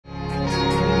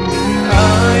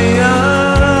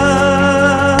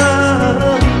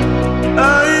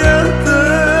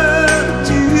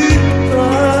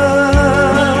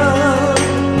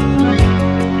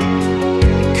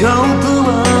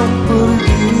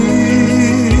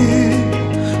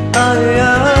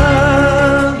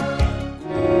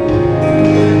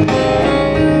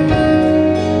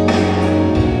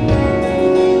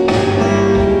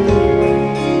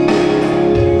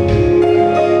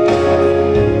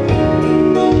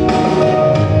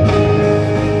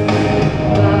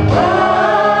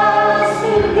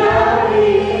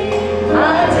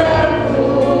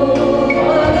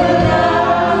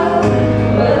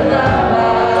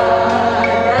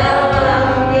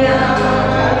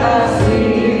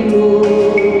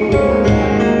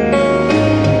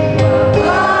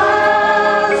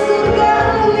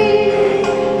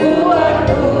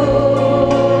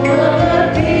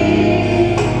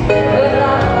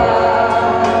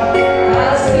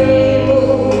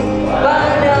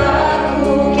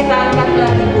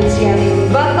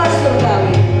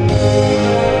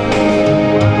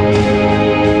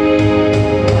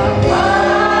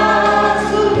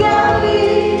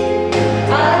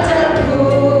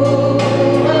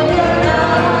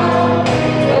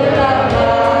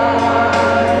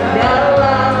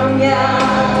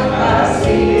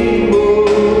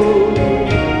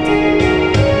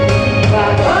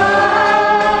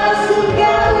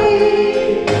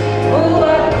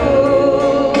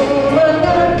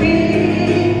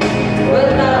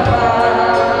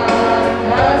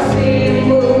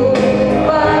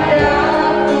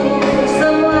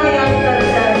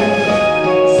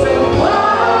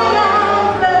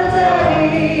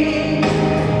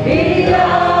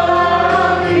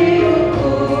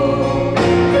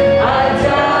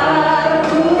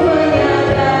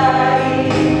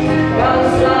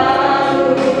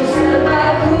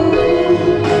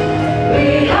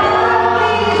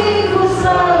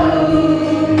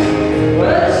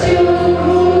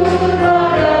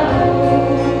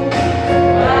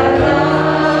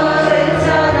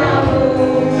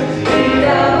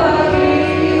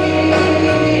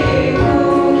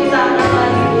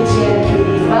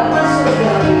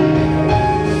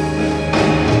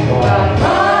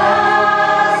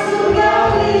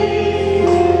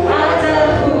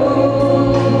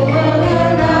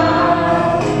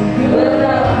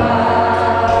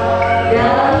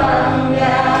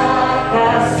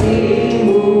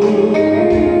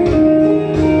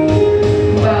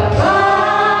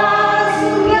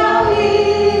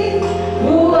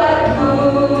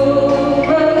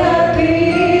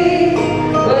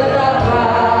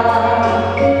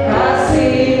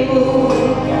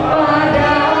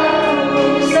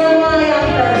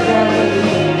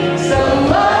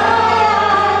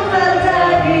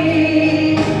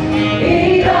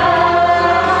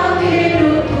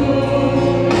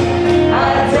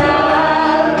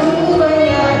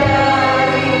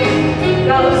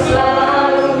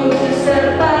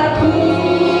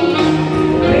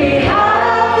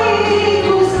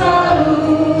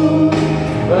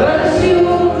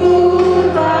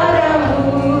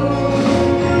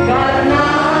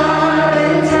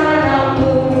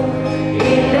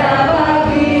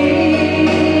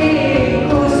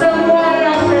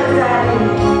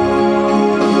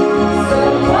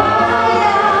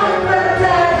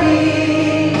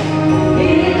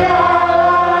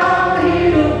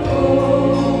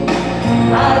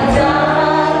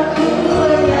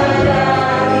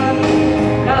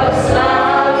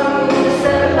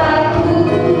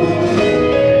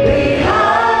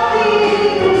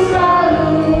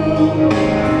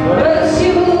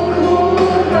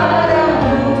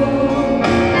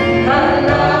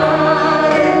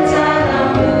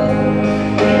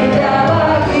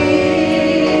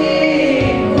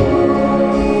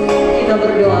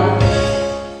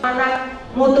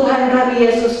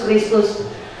Yesus Kristus.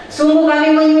 Sungguh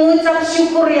kami mengucap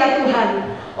syukur ya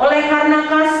Tuhan, oleh karena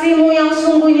kasih-Mu yang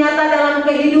sungguh nyata dalam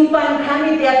kehidupan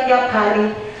kami tiap-tiap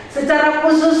hari. Secara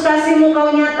khusus kasih-Mu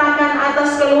Kau nyatakan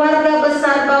atas keluarga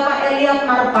besar Bapak Eliap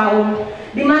Marpaung,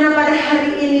 di mana pada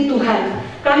hari ini Tuhan,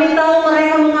 kami tahu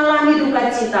mereka mengalami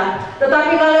duka cita,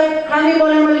 tetapi kami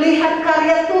boleh melihat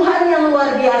karya Tuhan yang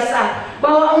luar biasa,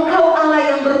 bahwa Engkau Allah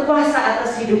yang berkuasa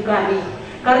atas hidup kami.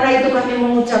 Karena itu kami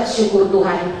mengucap syukur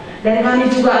Tuhan, dan kami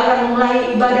juga akan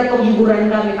mulai ibadah penghiburan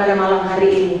kami pada malam hari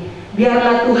ini.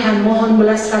 Biarlah Tuhan mohon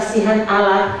belas kasihan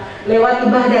Allah lewat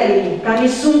ibadah ini, kami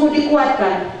sungguh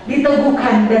dikuatkan,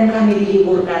 diteguhkan, dan kami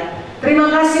dihiburkan. Terima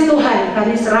kasih Tuhan,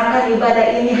 kami serahkan ibadah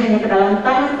ini hanya ke dalam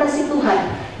tangan kasih Tuhan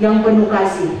yang penuh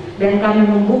kasih, dan kami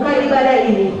membuka ibadah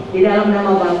ini di dalam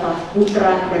nama Bapa,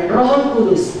 Putra, dan Roh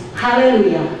Kudus.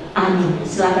 Haleluya, amin.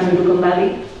 Silakan duduk kembali.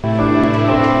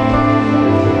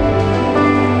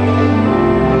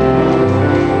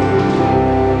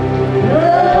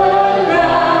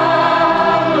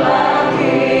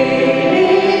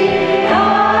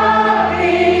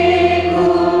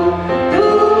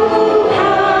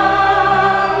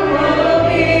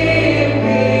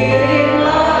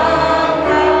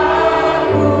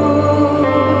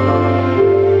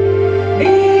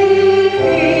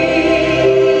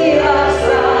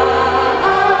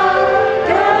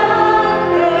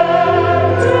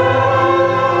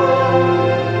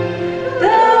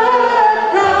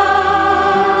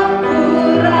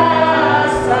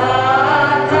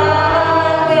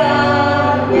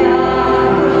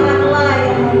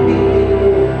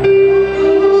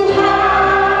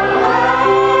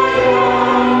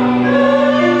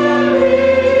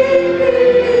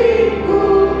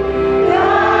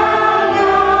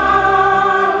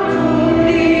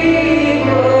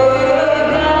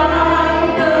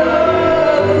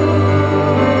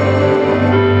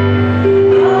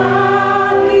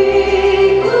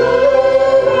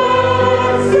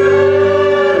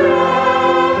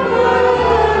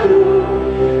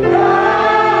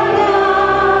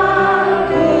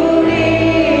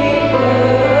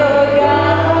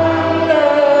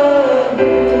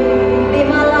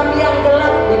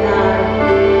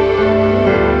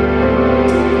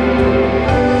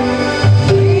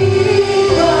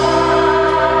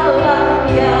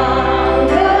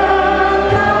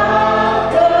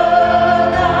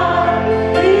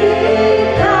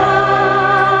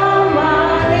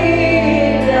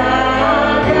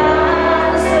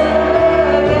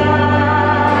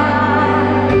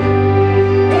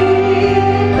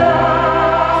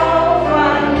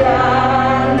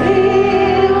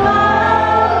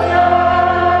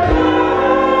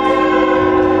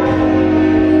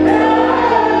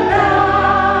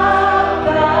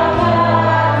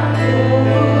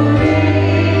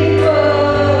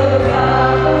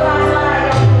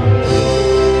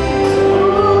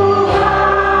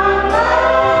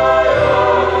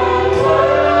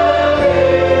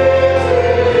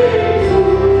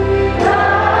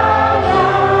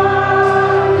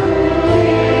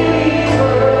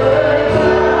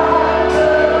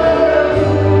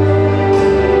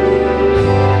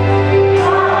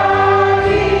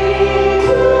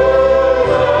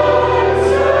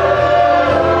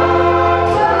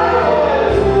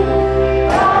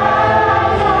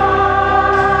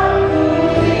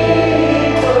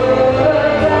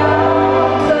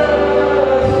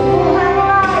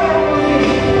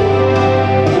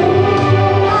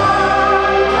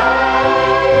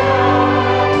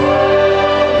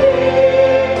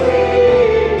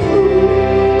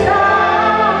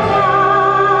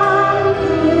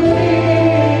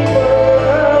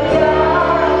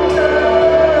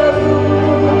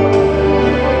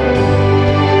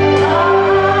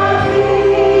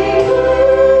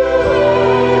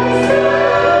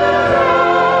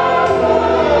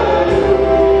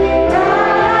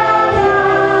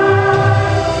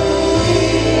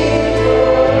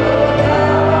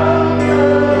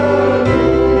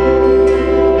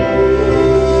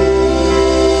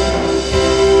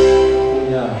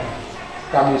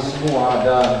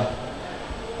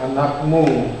 anak-Mu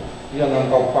yang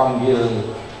Engkau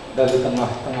panggil dari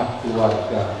tengah-tengah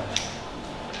keluarga.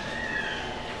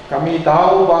 Kami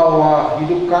tahu bahwa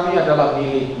hidup kami adalah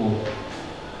milik-Mu.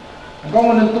 Engkau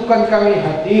menentukan kami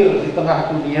hadir di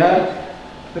tengah dunia,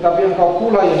 tetapi Engkau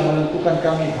pula yang menentukan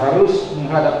kami harus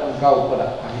menghadap Engkau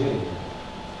pada akhirnya.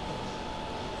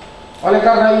 Oleh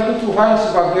karena itu Tuhan,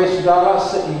 sebagai saudara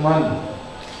seiman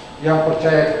yang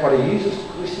percaya kepada Yesus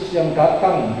Kristus yang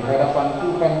datang di hadapan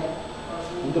Tuhan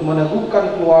untuk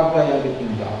meneguhkan keluarga yang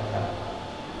ditinggalkan,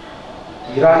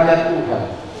 kiranya Tuhan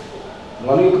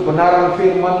melalui kebenaran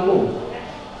firman-Mu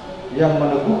yang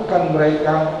meneguhkan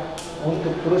mereka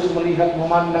untuk terus melihat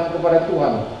memandang kepada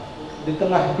Tuhan di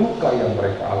tengah duka yang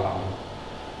mereka alami.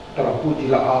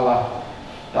 Terpujilah Allah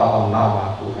dalam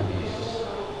nama Tuhan Yesus.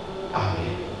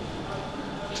 Amin.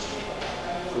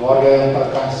 Keluarga yang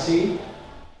terkasih,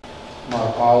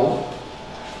 Marpaung,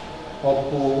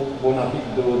 Opu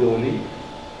Bonafiddo Doli,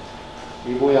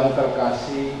 ibu yang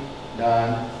terkasih,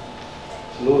 dan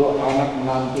seluruh anak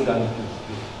menantu dan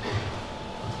cucu.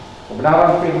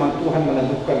 Kebenaran firman Tuhan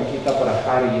meneguhkan kita pada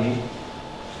hari ini.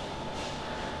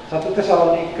 1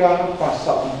 Tesalonika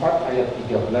pasal 4 ayat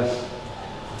 13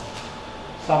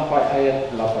 sampai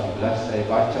ayat 18 saya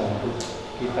baca untuk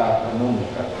kita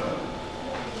renungkan.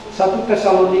 1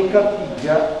 Tesalonika 4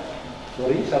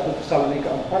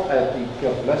 ayat 13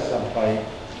 sampai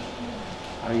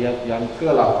ayat yang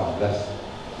ke-18.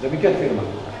 Demikian firman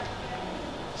Tuhan.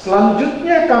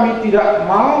 Selanjutnya kami tidak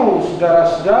mau,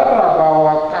 saudara-saudara,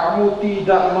 bahwa kamu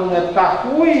tidak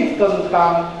mengetahui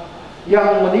tentang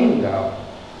yang meninggal,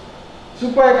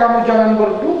 supaya kamu jangan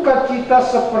berduka cita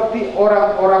seperti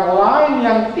orang-orang lain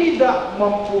yang tidak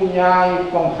mempunyai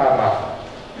pengharapan.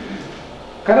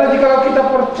 Karena jikalau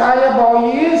kita percaya bahwa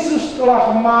Yesus telah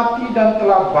mati dan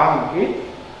telah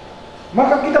bangkit,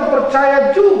 maka kita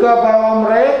percaya juga bahwa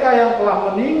mereka yang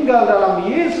telah meninggal dalam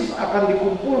Yesus akan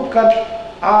dikumpulkan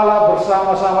Allah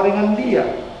bersama-sama dengan Dia.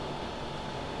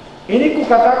 Ini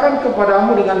kukatakan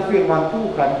kepadamu dengan firman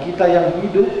Tuhan, kita yang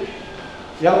hidup,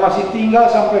 yang masih tinggal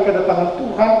sampai kedatangan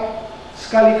Tuhan,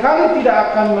 sekali-kali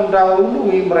tidak akan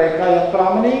mendahului mereka yang telah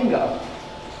meninggal.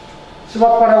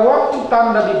 Sebab pada waktu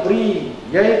tanda diberi,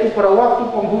 yaitu pada waktu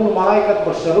penghulu malaikat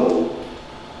berseru,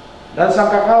 dan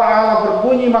sangkakala Allah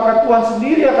berbunyi, maka Tuhan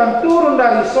sendiri akan turun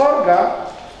dari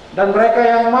sorga, dan mereka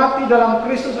yang mati dalam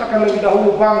Kristus akan lebih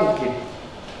dahulu bangkit.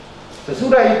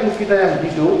 Sesudah itu kita yang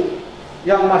hidup,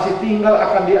 yang masih tinggal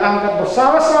akan diangkat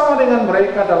bersama-sama dengan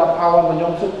mereka dalam awan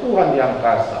menyongsong Tuhan di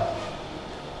angkasa.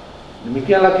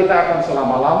 Demikianlah kita akan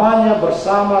selama-lamanya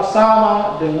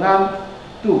bersama-sama dengan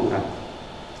Tuhan.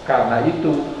 Karena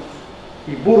itu,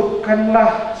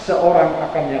 hiburkanlah seorang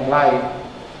akan yang lain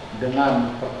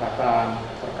dengan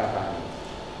perkataan-perkataan.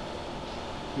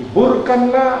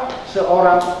 Hiburkanlah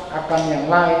seorang akan yang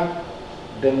lain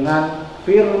dengan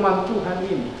firman Tuhan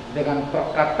ini, dengan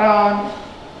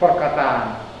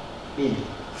perkataan-perkataan ini.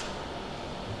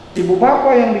 Ibu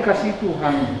bapak yang dikasihi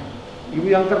Tuhan, ibu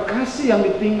yang terkasih yang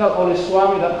ditinggal oleh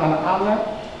suami dan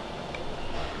anak-anak,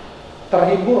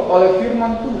 terhibur oleh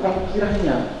firman Tuhan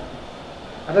kiranya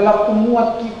adalah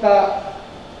penguat kita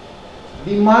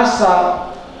di masa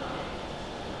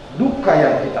duka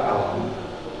yang kita alami.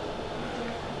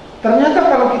 Ternyata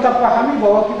kalau kita pahami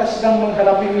bahwa kita sedang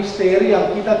menghadapi misteri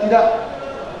yang kita tidak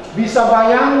bisa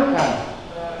bayangkan.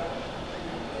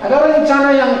 Ada rencana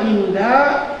yang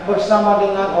indah bersama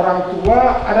dengan orang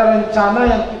tua, ada rencana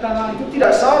yang kita itu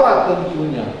tidak salah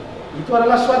tentunya. Itu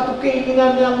adalah suatu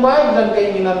keinginan yang baik dan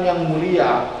keinginan yang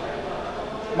mulia.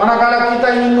 Manakala kita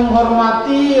ingin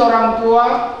menghormati orang tua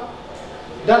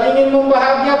dan ingin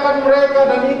membahagiakan mereka,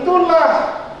 dan itulah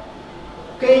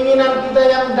keinginan kita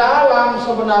yang dalam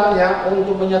sebenarnya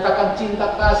untuk menyatakan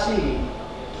cinta kasih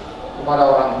kepada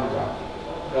orang tua.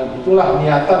 Dan itulah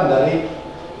niatan dari,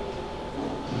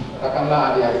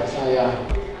 katakanlah adik-adik saya,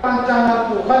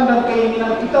 rancangan Tuhan dan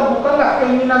keinginan kita bukanlah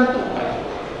keinginan Tuhan.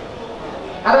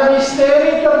 Ada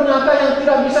misteri ternyata yang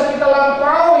tidak bisa kita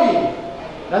lampaui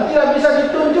dan tidak bisa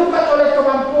ditunjukkan oleh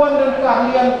kemampuan dan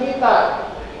keahlian kita.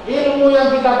 Ilmu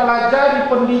yang kita pelajari,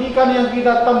 pendidikan yang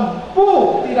kita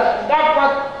tempuh tidak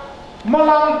dapat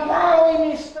melampaui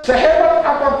misteri. Sehebat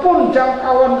apapun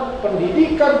jangkauan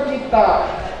pendidikan kita,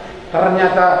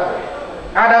 ternyata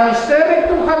ada misteri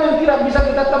Tuhan yang tidak bisa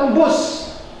kita tembus.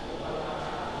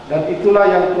 Dan itulah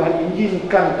yang Tuhan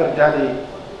izinkan terjadi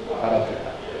pada kita.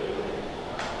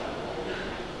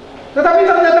 Tetapi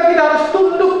ternyata kita harus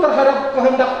tunduk terhadap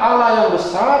kehendak Allah yang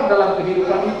besar dalam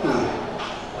kehidupan itu.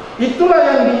 Itulah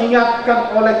yang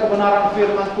diingatkan oleh kebenaran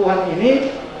firman Tuhan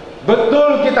ini.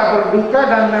 Betul kita berduka,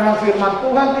 dan memang firman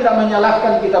Tuhan tidak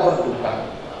menyalahkan kita berduka.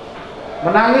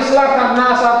 Menangislah karena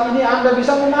saat ini Anda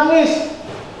bisa menangis.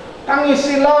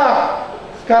 Tangisilah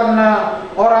karena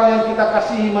orang yang kita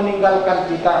kasihi meninggalkan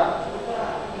kita.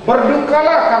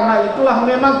 Berdukalah karena itulah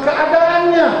memang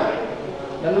keadaannya.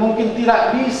 Dan mungkin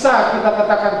tidak bisa kita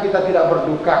katakan kita tidak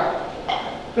berduka.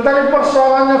 Tetapi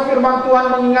persoalannya firman Tuhan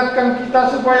mengingatkan kita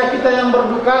supaya kita yang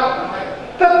berduka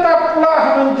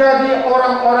tetaplah menjadi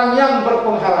orang-orang yang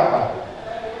berpengharapan.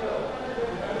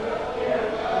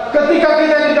 Ketika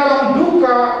kita di dalam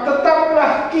duka,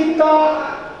 tetaplah kita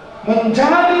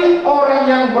menjadi orang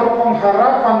yang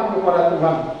berpengharapan kepada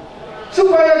Tuhan.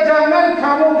 Supaya jangan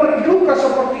kamu berduka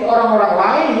seperti orang-orang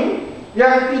lain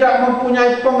yang tidak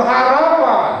mempunyai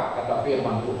pengharapan, kata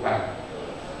firman Tuhan.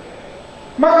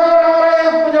 Maka orang-orang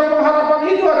yang punya pengharapan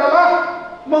itu adalah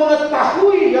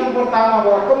mengetahui yang pertama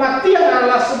bahwa kematian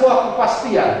adalah sebuah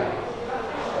kepastian.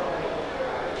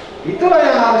 Itulah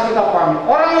yang harus kita pahami.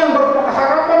 Orang yang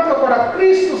berpengharapan kepada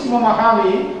Kristus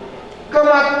memahami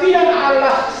kematian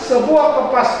adalah sebuah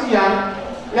kepastian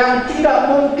yang tidak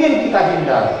mungkin kita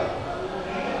hindari.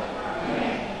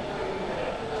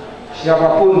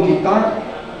 Siapapun kita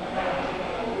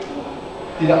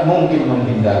tidak mungkin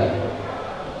menghindari,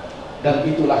 dan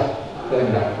itulah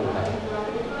kehendak Tuhan.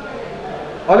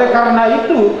 Oleh karena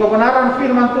itu, kebenaran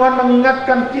firman Tuhan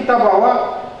mengingatkan kita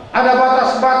bahwa ada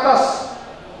batas-batas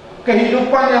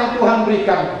kehidupan yang Tuhan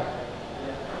berikan.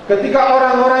 Ketika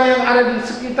orang-orang yang ada di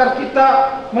sekitar kita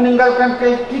meninggalkan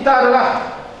kita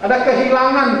adalah ada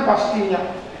kehilangan pastinya.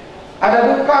 Ada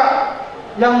duka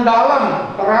yang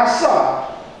dalam terasa.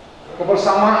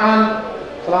 Kebersamaan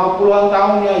selama puluhan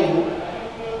tahun ya Ibu,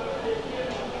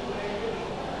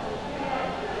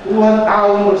 puluhan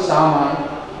tahun bersama,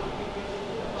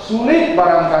 sulit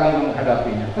barangkali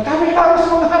menghadapinya, tetapi harus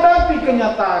menghadapi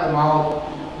kenyataan maut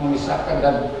memisahkan.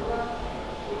 Dan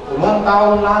puluhan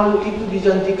tahun lalu itu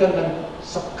dijanjikan dan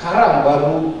sekarang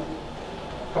baru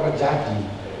terjadi.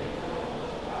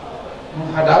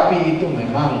 Menghadapi itu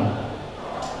memang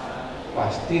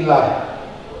pastilah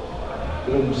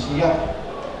belum siap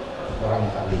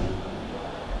barangkali.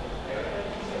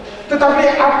 Tetapi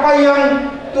apa yang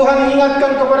Tuhan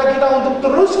ingatkan kepada kita untuk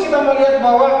terus kita melihat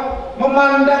bahwa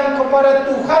memandang kepada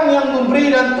Tuhan yang memberi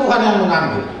dan Tuhan yang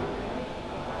mengambil.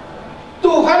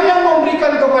 Tuhan yang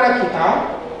memberikan kepada kita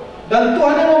dan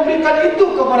Tuhan yang memberikan itu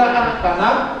kepada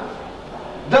anak-anak,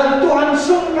 dan Tuhan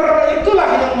sumber itulah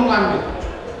yang mengambil.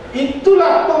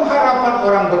 Itulah pengharapan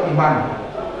orang beriman.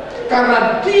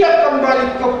 Karena dia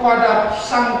kembali kepada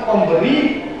Sang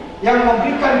Pemberi yang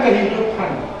memberikan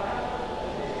kehidupan.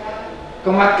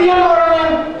 Kematian orang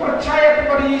yang percaya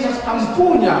kepada Yesus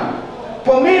ampunya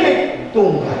pemilik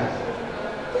tunggal.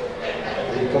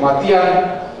 Jadi kematian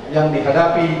yang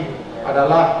dihadapi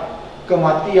adalah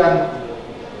kematian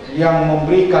yang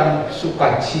memberikan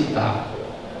sukacita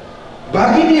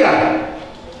bagi dia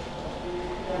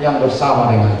yang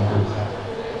bersama dengan Tuhan.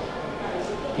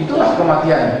 Itulah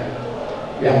kematian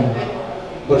yang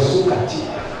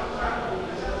bersukacita.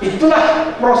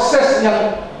 Itulah proses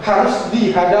yang harus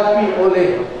dihadapi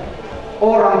oleh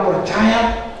orang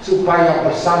percaya supaya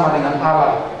bersama dengan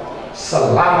Allah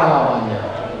selama-lamanya,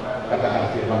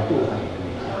 kata firman Tuhan.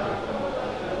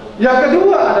 Yang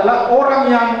kedua adalah orang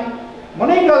yang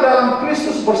meninggal dalam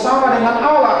Kristus bersama dengan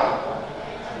Allah.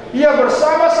 Ia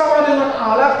bersama-sama dengan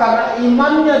Allah karena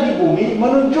imannya di bumi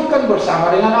menunjukkan bersama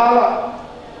dengan Allah.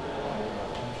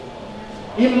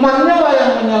 Imannya lah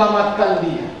yang menyelamatkan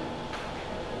dia.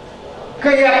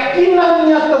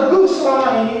 Keyakinannya teguh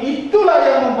selama ini, itulah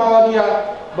yang membawa dia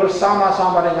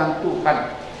bersama-sama dengan Tuhan.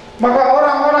 Maka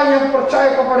orang-orang yang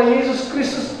percaya kepada Yesus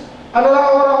Kristus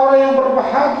adalah orang-orang yang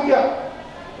berbahagia.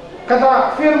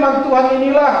 Kata firman Tuhan,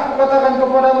 inilah kukatakan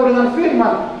kepadamu dengan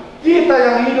firman, kita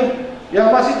yang hidup, yang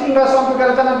masih tinggal sampai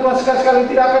kedatangan Tuhan sekali-sekali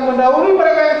tidak akan mendahului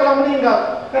mereka yang telah meninggal,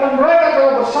 karena mereka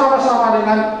telah bersama-sama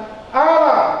dengan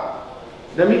Allah.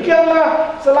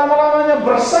 Demikianlah selama-lamanya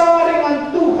bersama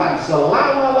dengan Tuhan,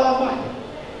 selama-lamanya,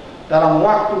 dalam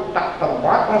waktu tak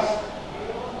terbatas,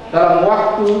 dalam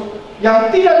waktu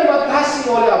yang tidak dibatasi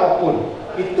oleh apapun.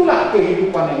 Itulah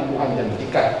kehidupan yang Tuhan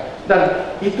janjikan,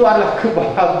 dan itu adalah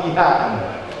kebahagiaan.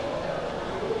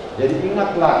 Jadi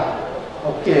ingatlah,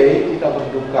 oke, kita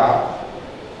berduka,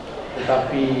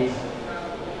 tetapi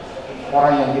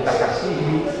orang yang kita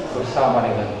kasihi bersama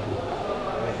dengan Tuhan.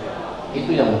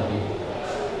 Itu yang penting.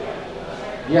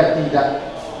 Dia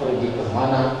tidak pergi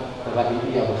kemana, tetapi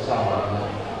dia bersama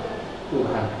dengan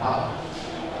Tuhan Allah.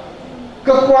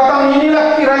 Kekuatan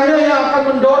inilah kiranya yang akan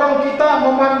mendorong kita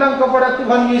memandang kepada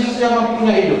Tuhan Yesus yang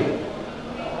mempunyai hidup.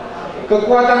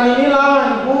 Kekuatan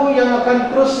inilah Ibu yang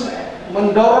akan terus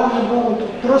mendorong Ibu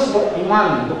untuk terus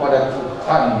beriman kepada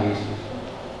Tuhan Yesus.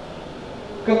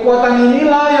 Kekuatan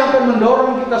inilah yang akan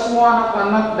mendorong kita semua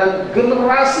anak-anak dan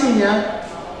generasinya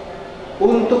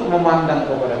untuk memandang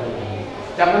kepada Tuhan.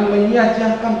 Jangan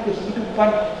menyia-nyiakan kehidupan,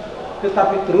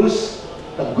 tetapi terus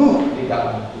teguh di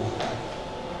dalam Tuhan.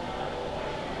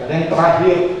 Dan yang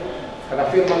terakhir, karena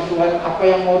firman Tuhan, apa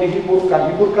yang mau dihiburkan,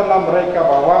 hiburkanlah mereka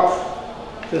bahwa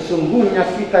sesungguhnya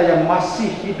kita yang masih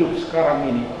hidup sekarang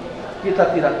ini,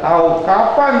 kita tidak tahu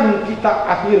kapan kita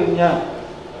akhirnya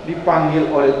dipanggil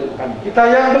oleh Tuhan. Kita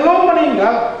yang belum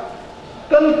meninggal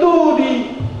tentu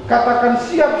dikatakan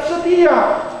siap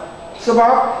sedia,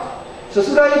 sebab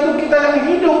Sesudah itu kita yang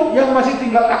hidup, yang masih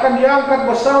tinggal akan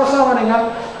diangkat bersama-sama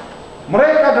dengan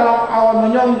mereka dalam awan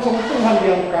menyongsong Tuhan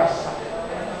yang kasar.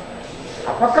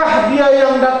 Apakah dia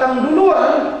yang datang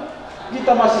duluan,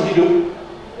 kita masih hidup,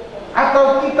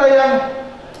 atau kita yang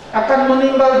akan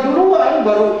meninggal duluan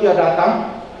baru ia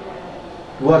datang?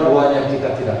 Dua-duanya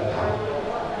kita tidak tahu.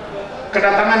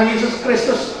 Kedatangan Yesus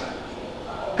Kristus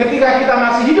ketika kita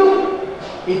masih hidup,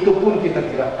 itu pun kita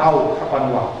tidak tahu kapan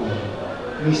waktu.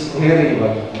 Misteri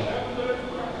bagi kita.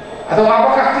 Atau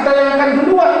apakah kita yang akan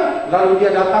duluan lalu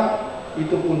dia datang?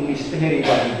 Itu pun misteri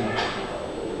bagi kita.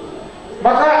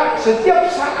 Maka setiap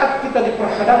saat kita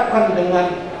diperhadapkan dengan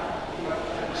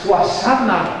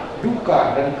suasana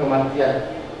duka dan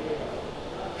kematian,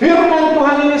 firman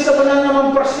Tuhan ini sebenarnya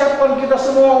mempersiapkan kita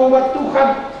semua umat Tuhan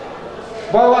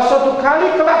bahwa suatu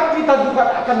kali kelak kita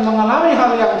juga akan mengalami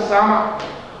hal yang sama.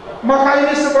 Maka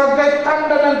ini sebagai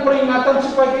tanda dan peringatan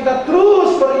supaya kita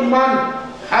terus beriman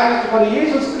hanya kepada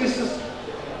Yesus Kristus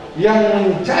yang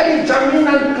menjadi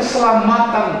jaminan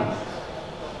keselamatan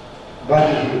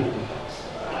bagi hidup kita.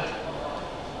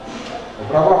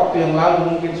 Beberapa waktu yang lalu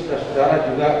mungkin saudara-saudara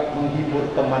juga menghibur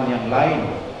teman yang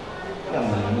lain yang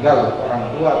meninggal, orang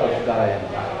tua atau saudara yang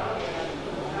lain.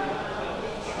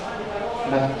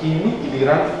 Nah, kini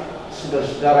giliran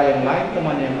saudara-saudara yang lain,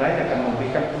 teman yang lain akan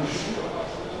memberikan pujian.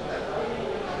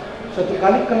 Suatu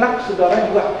kali kelak saudara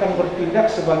juga akan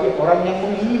bertindak sebagai orang yang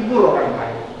menghibur orang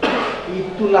lain.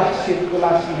 Itulah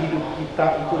sirkulasi hidup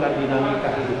kita, itulah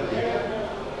dinamika hidup kita.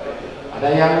 Ada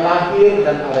yang lahir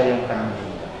dan ada yang akan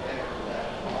meninggal.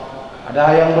 Ada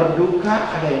yang berduka,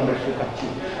 ada yang bersuka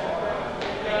cita.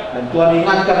 Dan Tuhan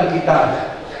ingatkan kita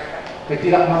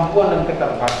ketidakmampuan dan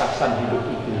keterbatasan hidup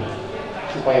itu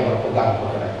supaya berpegang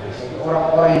kepada Kristus.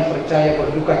 Orang-orang yang percaya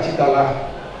berduka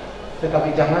citalah,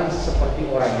 tetapi jangan seperti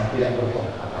orang yang tidak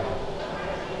berpengalaman.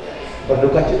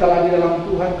 Berduka cita lagi dalam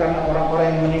Tuhan karena orang-orang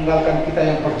yang meninggalkan kita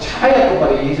yang percaya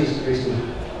kepada Yesus Kristus,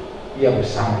 ia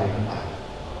bersama dengan Allah.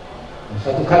 Dan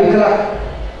suatu kali kelak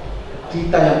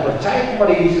kita yang percaya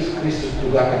kepada Yesus Kristus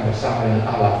juga akan bersama dengan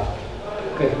Allah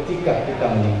ketika kita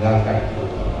meninggalkan hidup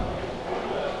ini.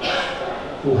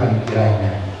 Tuhan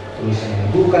kiranya terus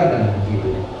meneguhkan dan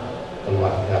menghibur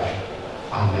keluarga.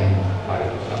 Amin. Mari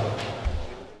kita berdoa.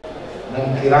 Dan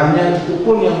kiranya itu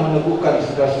pun yang meneguhkan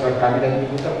saudara-saudara kami dan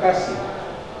ibu terkasih.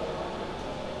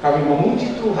 Kami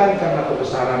memuji Tuhan karena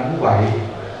kebesaran-Mu baik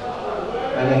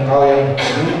dan Engkau yang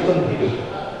menuntun hidup.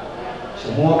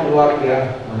 Semua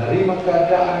keluarga menerima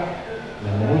keadaan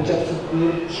dan mengucap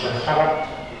syukur, berharap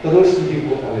terus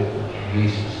dihibur oleh Tuhan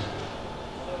Yesus.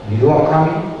 Di doa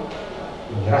kami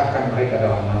menyerahkan mereka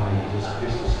dalam nama Yesus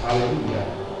Kristus. Haleluya.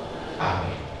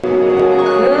 Amin.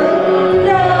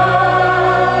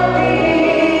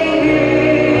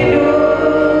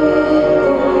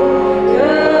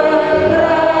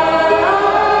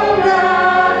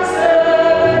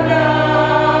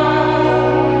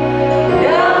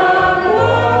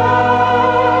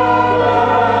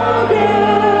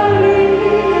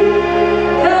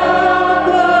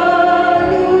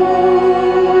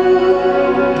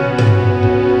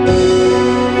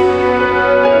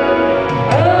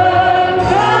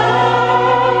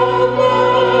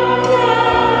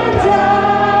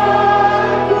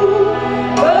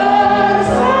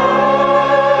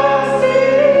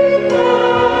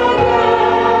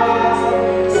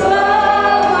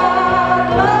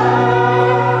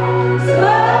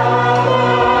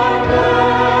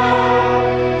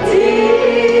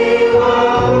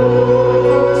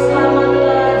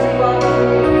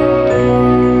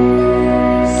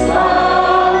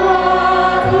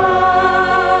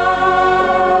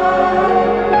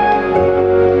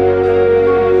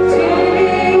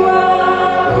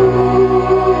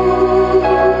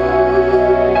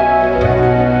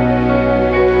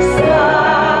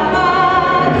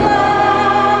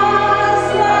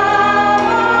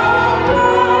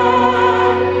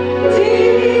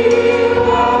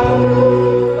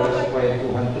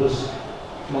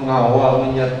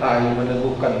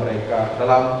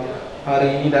 dalam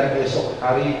hari ini dan esok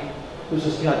hari,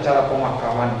 khususnya acara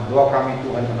pemakaman. Doa kami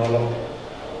Tuhan menolong.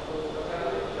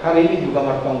 Hari ini juga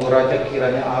Marpaung Raja,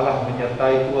 kiranya Allah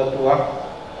menyertai tua-tua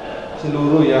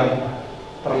seluruh yang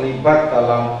terlibat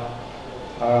dalam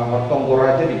Marpaung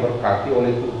Raja, diberkati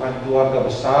oleh Tuhan, keluarga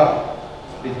besar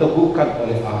diteguhkan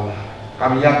oleh Allah.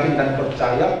 Kami yakin dan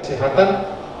percaya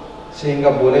kesehatan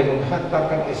sehingga boleh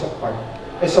menghantarkan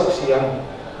esok siang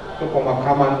ke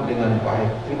pemakaman dengan baik.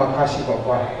 Terima kasih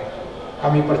Bapak.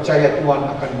 Kami percaya Tuhan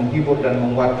akan menghibur dan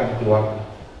menguatkan keluarga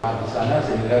di sana,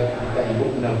 sehingga ketika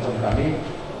Ibu menelpon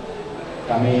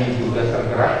kami juga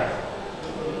tergerak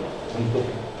untuk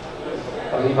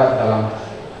terlibat dalam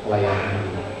pelayanan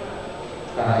ini.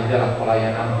 Karena ini adalah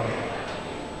pelayanan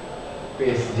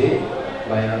PSG,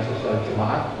 pelayanan sosial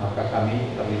jemaat, maka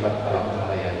kami terlibat dalam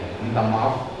melayani. Minta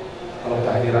maaf kalau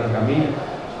kehadiran kami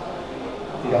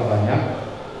tidak banyak,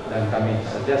 dan kami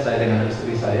saja, saya dengan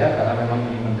istri saya, karena memang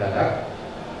ini mendadak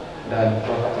dan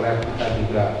protokoler kita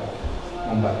juga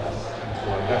membatasi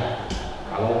keluarga.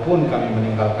 Kalaupun kami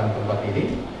meninggalkan tempat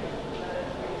ini,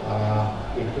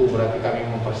 itu berarti kami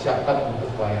mempersiapkan untuk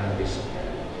pelayanan besok.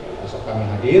 Besok kami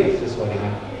hadir sesuai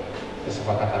dengan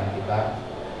kesepakatan kita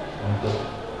untuk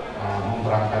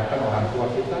memberangkatkan orang tua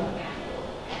kita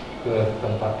ke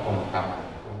tempat pemakaman.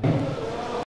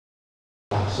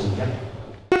 Langsungnya.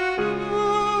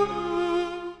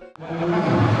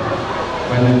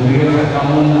 Menunjukkan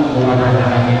kamu kepada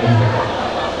jalan ini.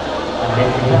 Ada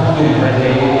kita tuh berada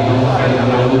di bukan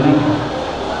lalu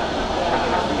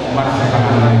masa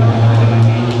kanan jalan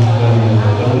ini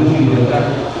lalu diletak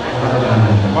pada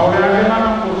jalan. Mau lagi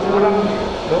mana pulang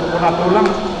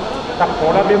tak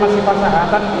pola dia masih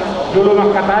pasahatan dulu mah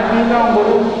katanya ini orang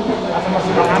baru asal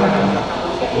masih manganan.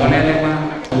 Boleh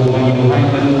mah mengibukan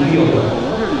menunjuk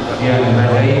dia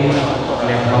meradai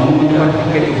yang kamu menjual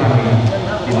tiket kami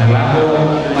di Nalaho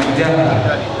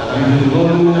Majah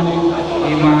Yudhulu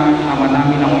Ima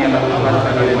Amanami namanya lakukan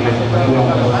tadi oleh peluang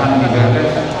Tuhan di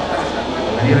Gagas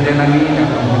hadir dan lagi ini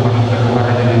akan merupakan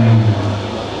kepada dan ini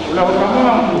Ulah kamu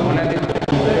mampu boleh itu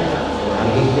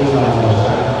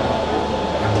melakukan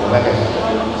Gagas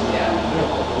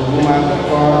hukuman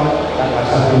pokok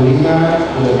tanggal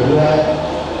 15/22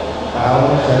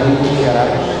 tahun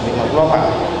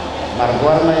 1954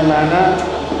 Marpaung mana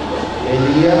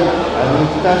Eliap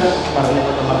Anitas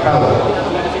Marpaung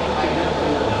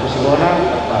Kusibona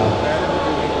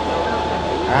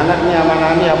anaknya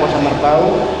Manani apa sama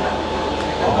Marpaung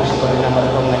aku seperti nama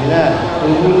Marpaung Nagina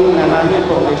tunggu nanami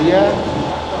Cornelia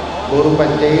baru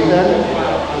pancaitan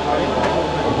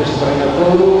aku seperti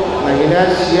Marpaung Nagina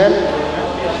siap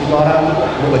si orang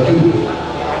berbaju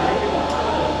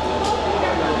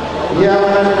dia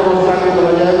Manani Cornelia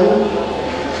berjalan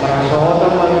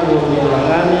Merasakan mampu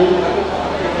menangani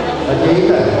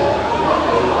pancaitan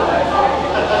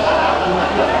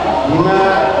lima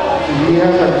dia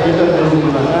pancaitan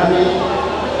menangani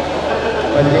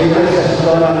pancaitan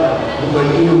seseorang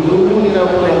berbaju dulu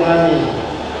tidak menangani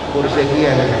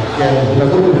kursekian yang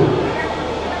dilakukan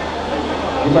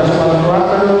di pasal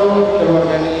selatan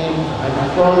keluarga ini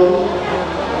anak kol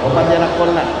obat anak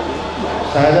kol nak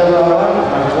saya bawa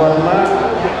Marpaung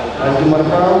Haji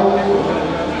Marpaung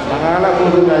Mangala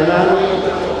guru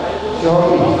nani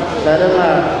Shobi saya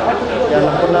mah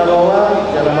jalan pernah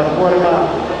bawa jalan Marpaung mah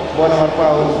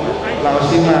Bonafiddo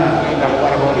Laosima dan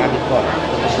warga Bonafiddo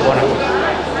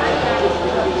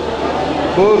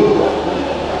Bun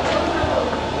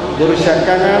jurusan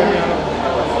kanan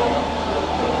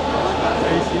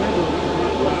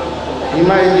 5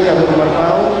 ini kabur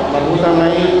Marpaung Marbutan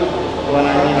naik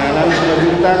wanani nanan sudah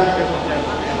bintang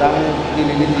dan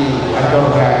dililiti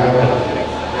kantor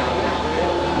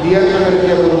dia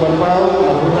kerja Marpaung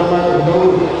Marpaung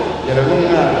betul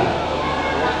jalannya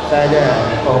saja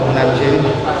kau menanjil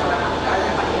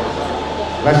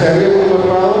Lasari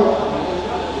Marpaung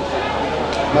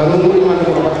baru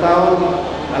 54 tahun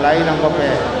lain ang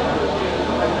kope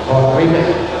oh ribet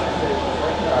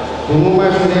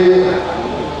umumnya sudah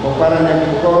beparan yang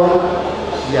ikon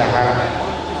siahara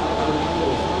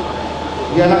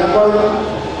dia nakol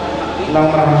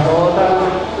nang merasakan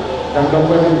dan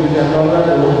dompet juga dolar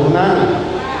hubungan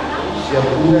siap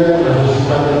juga dan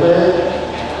sifat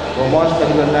Komos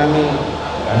dengan kami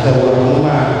asal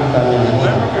rumah kami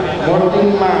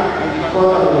morning ma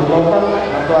ikut berlompat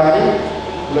atau hari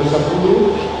bulan 10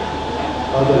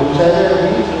 kalau saya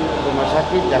di rumah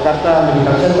sakit Jakarta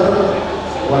Medical Center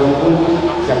walaupun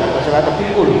Jakarta Selatan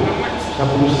pukul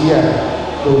 10 siang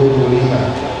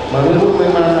 25 baru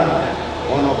memang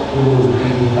ono puluh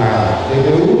kita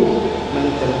TPU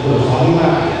mencentur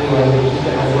sama itu yang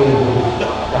kita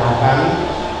tahapan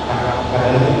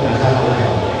karena masalah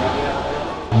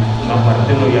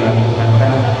Marpaung yang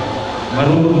dikatakan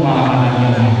baru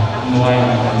amanahnya mulai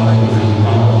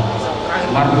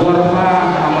Marpaung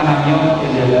amanahnya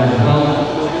adalah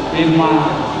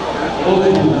 5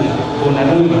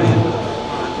 Bonafiddo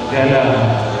dalam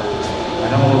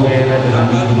ada berbeda dengan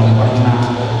nomor 6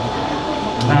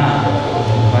 nah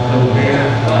pada berbeda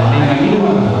dengan itu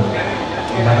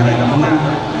tadi mana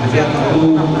dia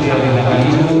itu dia dengan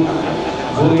itu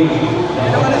boy dan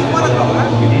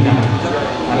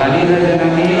alani saja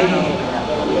nanti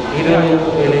hidup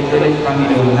elek kami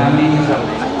nami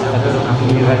satu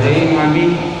dirajai kami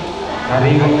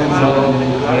hari belum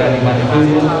dia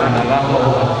dibantu karena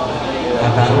Allah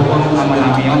matarupon sama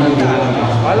namion ini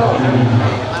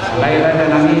lain ada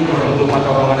nami untuk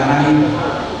matorongan nami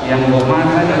yang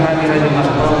bermasa di hati raja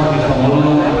Marpaung di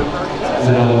Songolo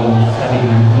Pulau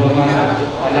Sadingan Pulau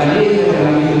alami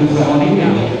dalam hidup semuanya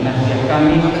nasihat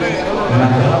kami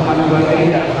nasihat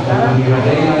manusia di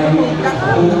raja kami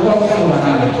untuk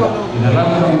semuanya di dalam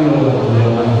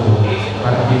Pulau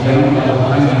para bicara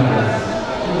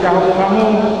jauh kamu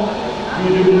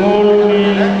jujur mulu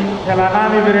ni jalan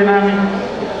nami beri nami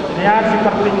niat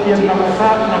seperti yang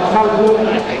namsalbu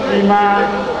lima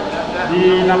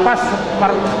di napas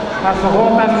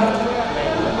masohotan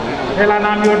jalan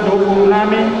nami do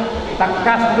nami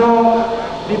takas do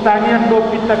ditanya do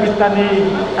pita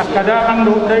ni kaskadang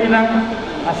do dainang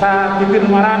asa titir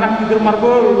maranak titir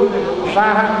marbol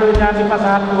sahat do nyati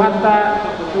pasahat tuhatta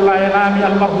tulai nami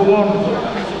almarhumun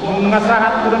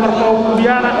mengasahat kuda Marpaung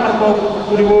kudianak Marpaung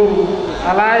kudiwuru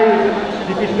alai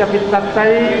di pita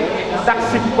tai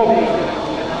saksi kok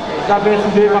sabe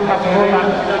sude makasohonan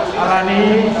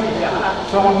alani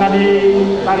somong nadi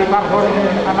tali marhon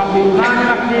anak bulan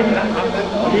nakin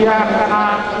dia karena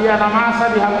dia namasa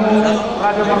dihamu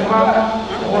Raja Marpaung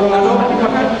lalu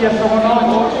dipakai somono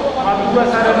madua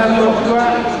sarana dua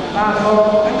naso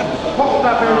kok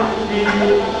tapi di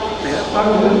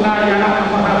paruna yang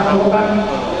menghasilkan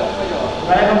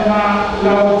saya nama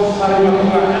Pulau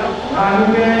Sariwangi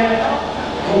Anuge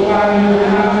bukan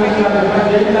yang kita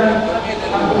berjadikan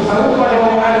untuk selalu pada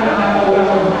orang anak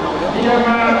orang dia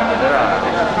mah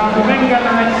mengenai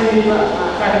nasi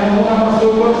kayak mau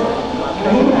masuk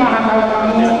rumah atau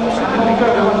kamu ketika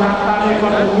dengan tani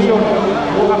pada dunia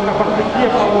bukan seperti dia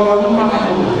kalau rumah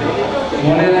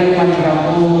mulai dari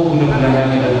kamu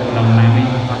benar-benar tidak pernah menami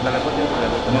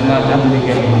mengadam di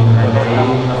kebun raja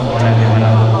mulai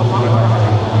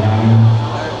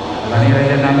dari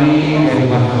raja nami dari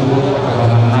masuk kalau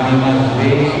nami masuk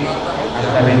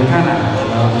ada rencana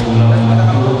bulan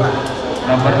masuk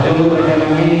nomor dulu raja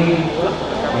nami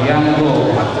yang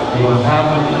go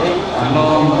sahabat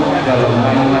anom dalam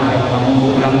nami kamu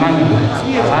pulang nami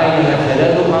lain ada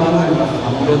tu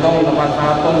kamu tahu tempat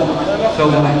satu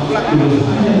semua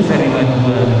sering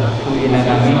berdua tu ina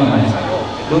kami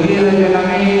Duri raja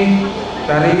nami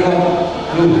tariko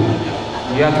lu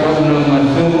ya kau belum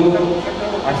masuk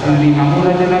asli kamu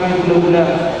raja nami belum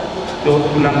do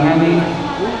pulang nami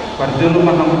pardulu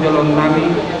kamu jalan nami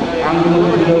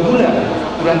anggu bulan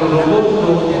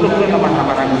belum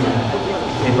nama kami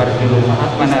sebar dulu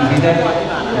saat mana tidak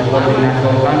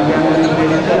koordinasikan yang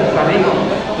tariko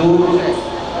tu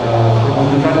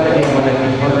keputusan dari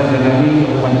raja nami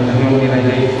panjang di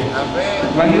raja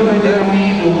Bagi raja kami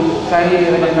itu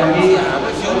saya raja kami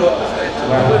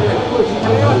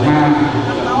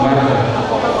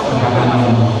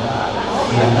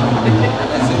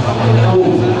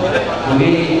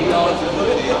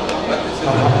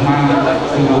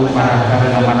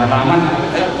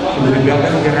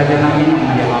raja kami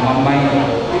yang lama main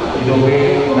hidup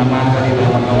nama tadi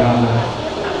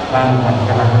tanpa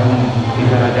sekarang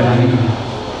kita raja kami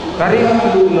Kari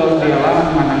aku lo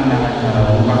dialam manang dengan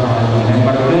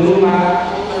cara dulu mah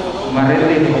mereka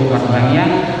bukan banyak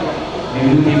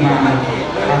di mana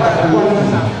kata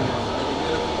sebuah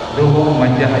doa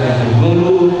manja aja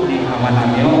dulu di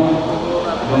amanamio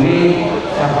doni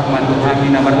sahabat mantu kami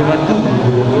nama bantu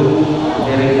dulu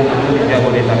dari itu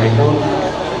Jabodetabek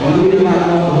dulu di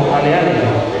mana kali-kali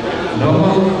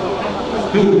doa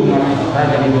tuh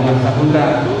raja di bunga sabuta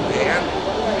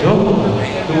tuh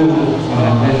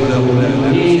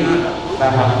mengenai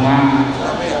tahap mah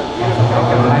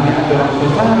masalahnya aturan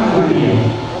susah ini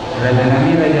raja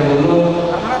nami raja belum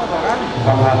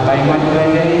bahasa Taiwan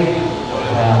raja ini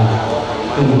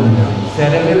tunggu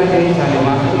saya kira jadi saya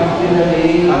masuk masih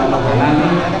dari nami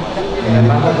dengan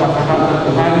tahap pasangan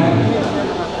Tuhan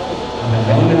dan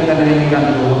jauh kita dari kan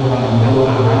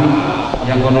kami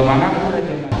yang kono mangat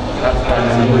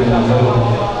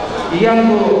yang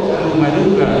bu rumah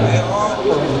juga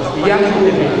yang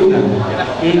TPU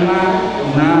ima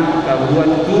na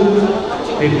kabuat tu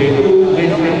TPU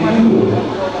BPU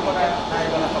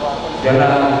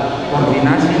dalam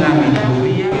koordinasi nami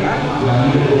kuliah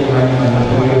kami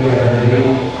dari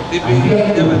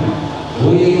TPU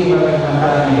bui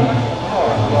bagaimana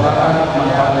orang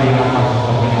manfaat yang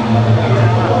masuk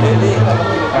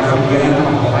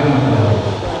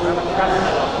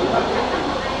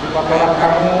Bapak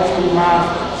kamu lima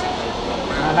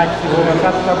anak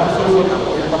sihobakat masuk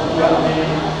berjual di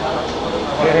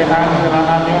kerenan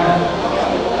kerenannya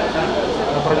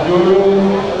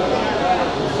berjulung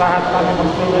usaha kami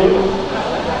bersulit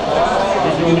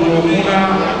di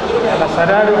jumlah ada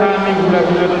sadar kami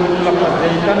gula-gula dulu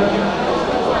lakukan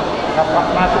dapat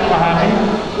masuk pahami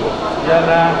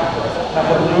jana na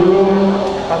berjulung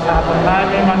pasahatan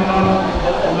nami manon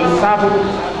ulus sabut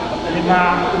lima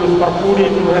ulus perpudi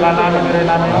itu helanami dari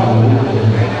nami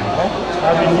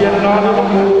habis dia no nama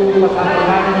guru pasahatan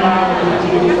nami ma ulus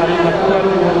cilik sari matua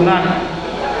turunan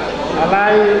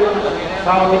alai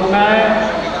sawatik nae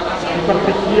di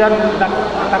pertikian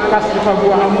takas di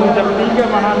pabuahamu jam 3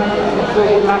 mahami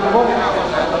usul nakok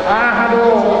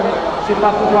aduh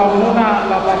sifat wamuna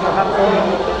lapan haton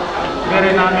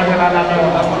mere nami helanami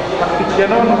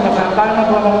pertikian no kesehatan no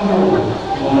tuan mundur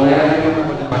mulai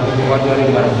pada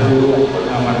 2000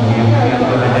 nomor yang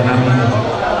raja nami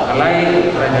alai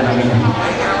raja nami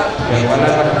dan wala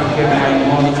pertikian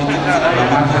maimon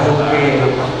lama saruke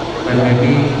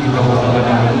bermedi di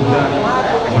kabupaten juga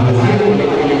manusia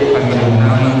pilih panggilan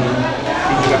nami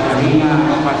tiga kelima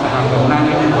pasangan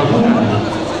nami bangunan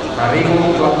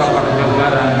harimu tua kapal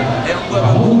jembaran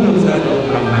bangunan selalu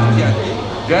dalam nami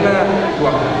jala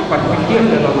tua perpikir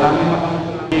dalam nami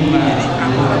lima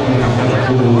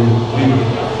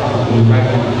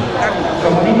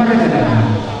kemudian raja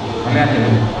melihat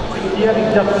itu dia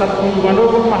dijak satu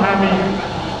menurut memahami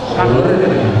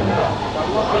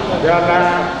jala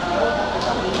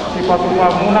sifat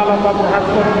wamuna lapan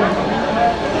berhaton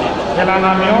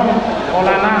helanamion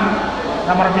olana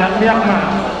namar miak mah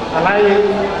alai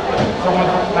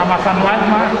nama sanwan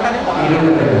mah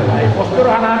ai postur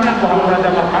anaknya bahwa raja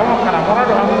Marpaung karena orang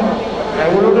doang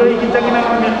ulu dari kita kena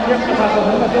namar miak satu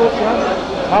sama tu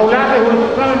maulana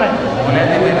ulu kan mai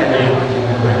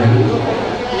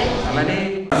alani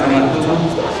sama tu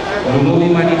lumumi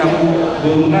mani aku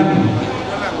durunan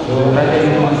raja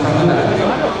itu sama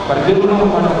perjuangan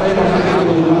pada saya masih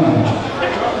durunan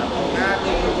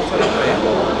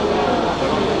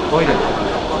oh iya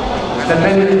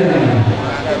tentang ini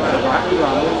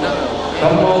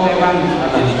kalau memang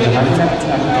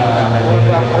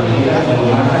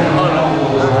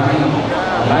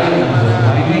lain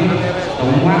ini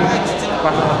semua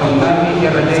pasangan kami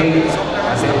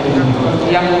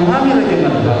yang memahami raja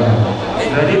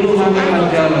dari memahami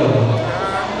manjalo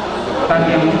tadi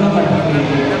yang memahami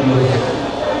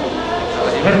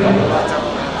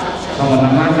sama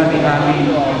nama tadi kami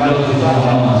belum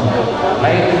sama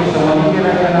lain semua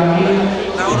raja kami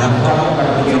dan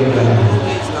pada kita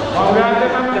mau ada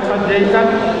kan dapat jahitan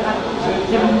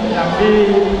mungkin nanti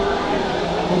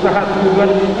buka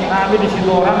hatuan kami di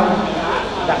situ orang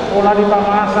tak pola di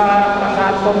pamasa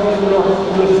saat belum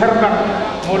serban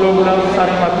mula-mula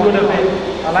sari matu dete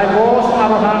alai bos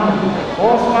maroham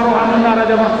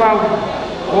raja Marpaung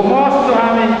bos tu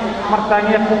kami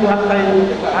martangi aku Tuhan lai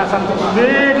asal tu di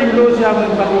Indonesia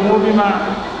mentar umum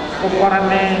bima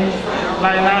kumparanne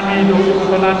lainami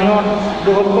do namion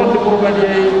do kon di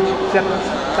perbadiai set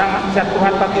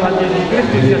Tuhan Tuhan Yesus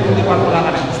Kristus yang Tuhan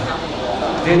ulangan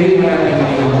jadi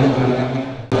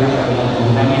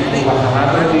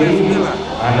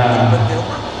ada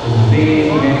bukti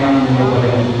memang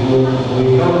boleh itu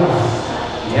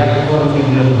ya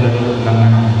benar-benar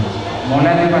ulangan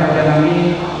mulai pada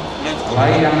kami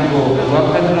lain yang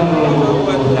waktu nomor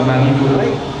nama itu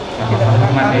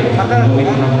mati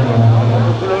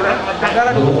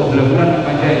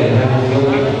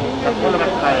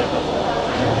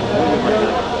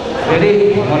jadi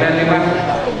mulai lima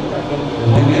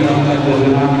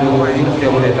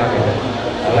boleh tak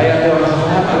layak orang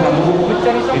kamu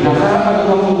binasa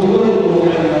kamu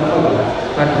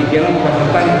pertikian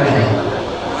peserta ini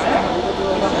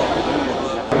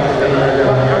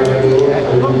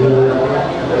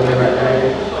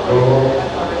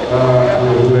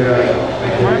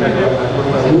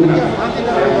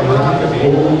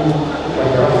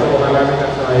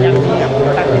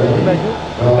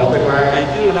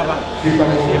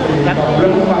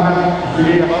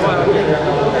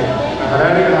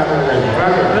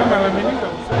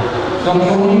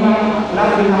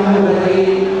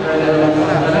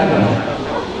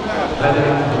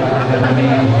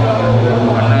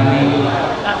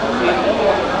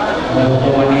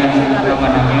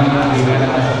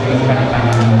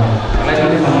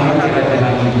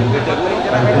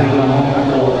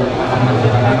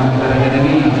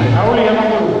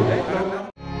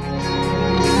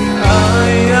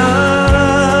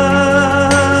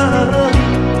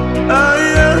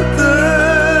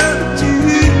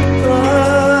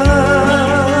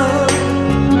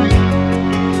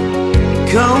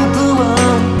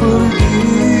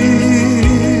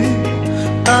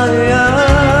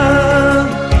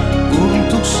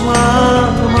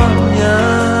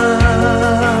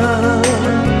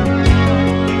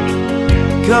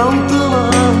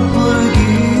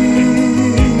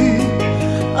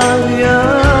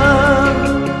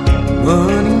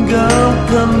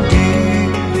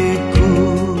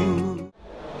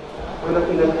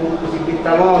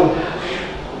Tamon.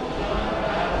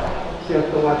 Siya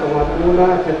tunga-tunga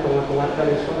muna, siya tunga-tunga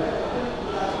taliso.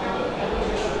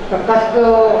 Kakas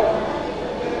to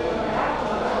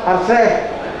Arse.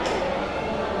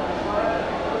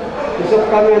 Besok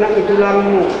kami anak itu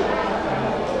lamu.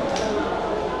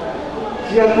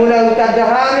 Siya mulai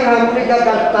utadahari hampir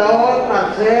 3 tahun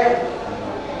Arse.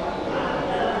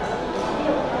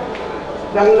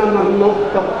 Dan nama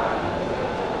menoktok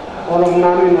orang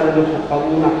namin malalupok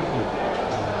kauna.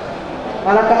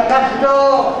 Kalau kakas to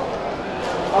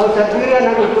au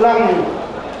sendirian aku pulang.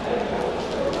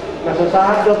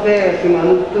 Nasusahat do pe si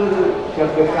manutul siya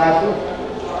kasu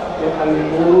siya kami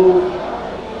guru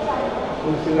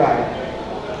usulay.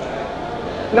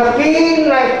 Nakin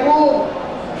laiku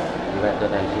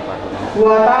 2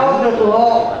 tahun na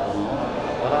tuho.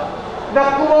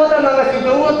 Dakku mo ta mga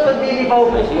sidungot sa dili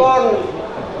paupukon.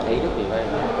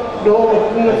 Doon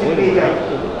kung si Pia.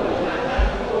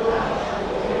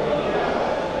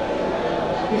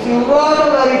 Isiguro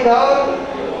dari tahun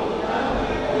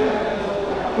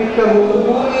kita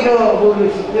menghubungi do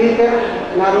si Peter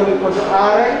naroon di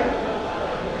pag-aaral.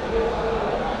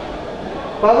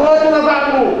 Bago ito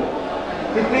mabakmo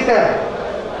si Peter.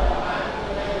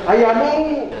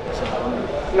 Ayamong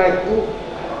laiku.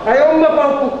 Ayaw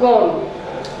mapaupukon.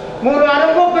 Mula ano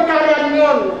ko pekalian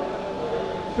yon.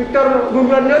 Peter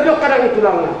duluan nyojo kadang itu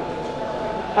lang na.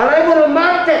 Alay mo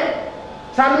mate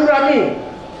salurani.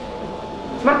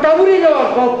 Matawuri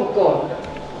daw paupukon.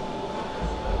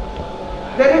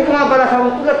 Jadi kung abala sa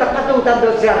utula takatong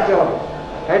tando siya siya.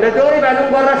 Ay nadori ba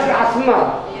nung bara si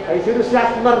Asma. Ay siru si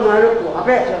Asma manalo ko.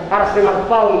 Ape para si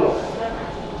Marpaung no.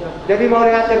 Jadi mau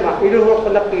lihatin mak, iluhur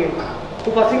penekin.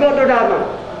 Kupasingo do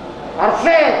dama.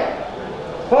 Arse.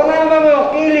 Kono nga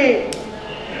mewakili.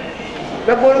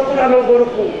 Nagburuk naman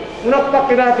buruk ko. Munak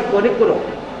kinati ko di ko.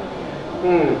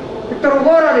 Peter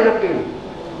Gora di nakin.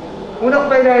 Munak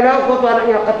pa ilaw ko to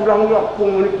anaknya katulang yo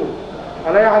pungunit ko.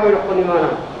 Alaya kami ko ni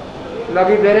mana.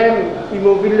 Lagi berem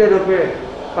imobile do pe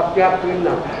pakyap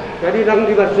na. Jadi nang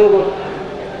di basubot.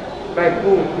 Baik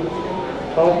ku.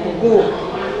 Kau ku.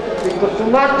 Ikut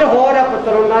sumata hora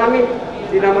patron namin.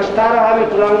 Dinamastara kami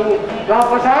tulang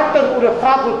lapasatan udah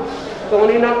kabut.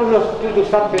 Tunggu nang ulos tujuh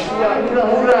sampai dia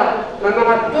ulah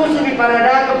memang tuh di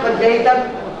parada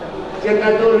penjahitan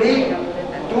jangan tuli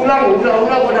tulang ulah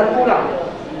pada pulang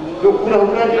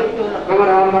ulah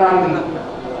di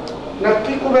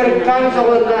nakki ku berikan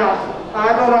sebenarnya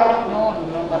ada orang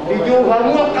di jauh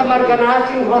kamar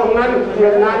kanasing hornan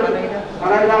bulan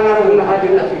karena langar ulah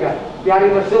hadir nasiga biar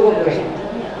masuk ke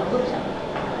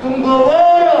tunggu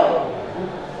boro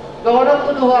Dono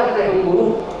kuduhar sa iyong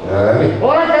guru.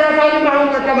 Orang saya kami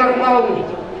mahu berkabar Marpaung.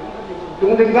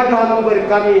 Tunggu dengar hamang beri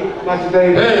kami masih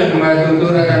dari.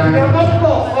 Matutura kan. Ya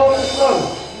moko,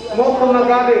 moko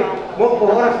magabi, moko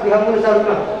horas dihamun sa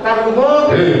rumah. Tarubo,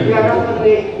 diharap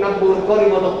ni nabur ko ni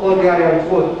motok ko diari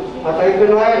pun. Atau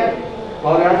itu lain.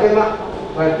 Kalau nanti mak,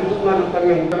 baik tutup malu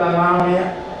kami. Kami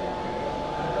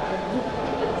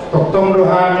toktong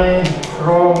dohami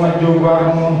roh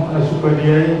majubarmu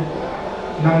nasupadiai.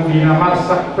 Nang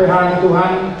dinamasak pehan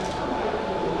Tuhan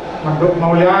madok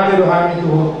mauliati dohami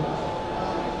Tuhan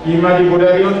ima di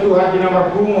bodarion Tuhan dina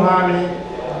marpaung hami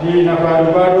dina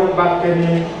baru-baru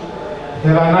bakeni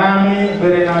helanami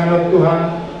berenami Tuhan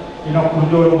dina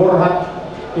kujolo borhat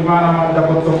imana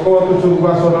mandapot toko tu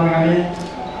sugwa sonangani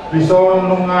bison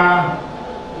nunga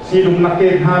sidum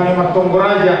nakit hami matong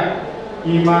raja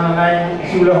imana nai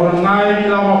sulah nai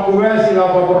lama kuwe sila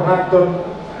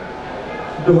borhaton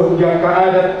doh jaka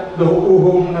adat doh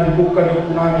uhum na dibuka ni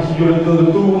kunami sejulun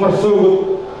tuh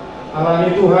masuk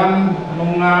alani Tuhan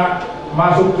nunga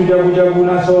masuk tu jagu-jagu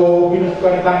naso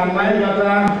pinukan tangan naik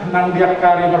kata nang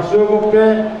diakari masuk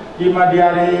ke ima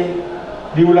diari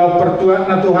di ulau pertuan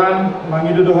na Tuhan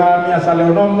mangidu dohami asal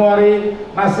nomori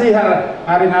nasihat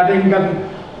hari nadengkan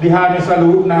dihami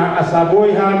salu na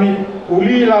asaboy hami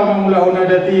uli lau mamulahu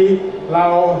nadati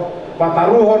lau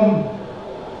pataruhon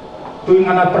tuing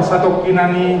anak persatok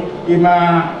kinani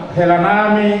ima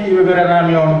helanami iwe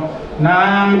beranami on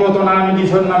nami boto nami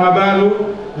dison nama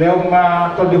baru leong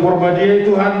ma tol di porbadie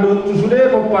Tuhan do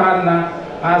tusude peparanna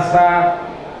asa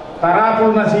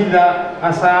tarapul nasida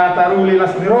asa taruli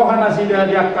lasmiroha nasida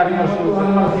diakari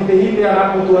Tuhan masih hidi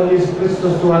anak Tuhan Yesus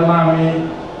Kristus Tuhan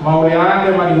nami mau lihat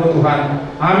mari Tuhan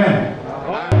amin.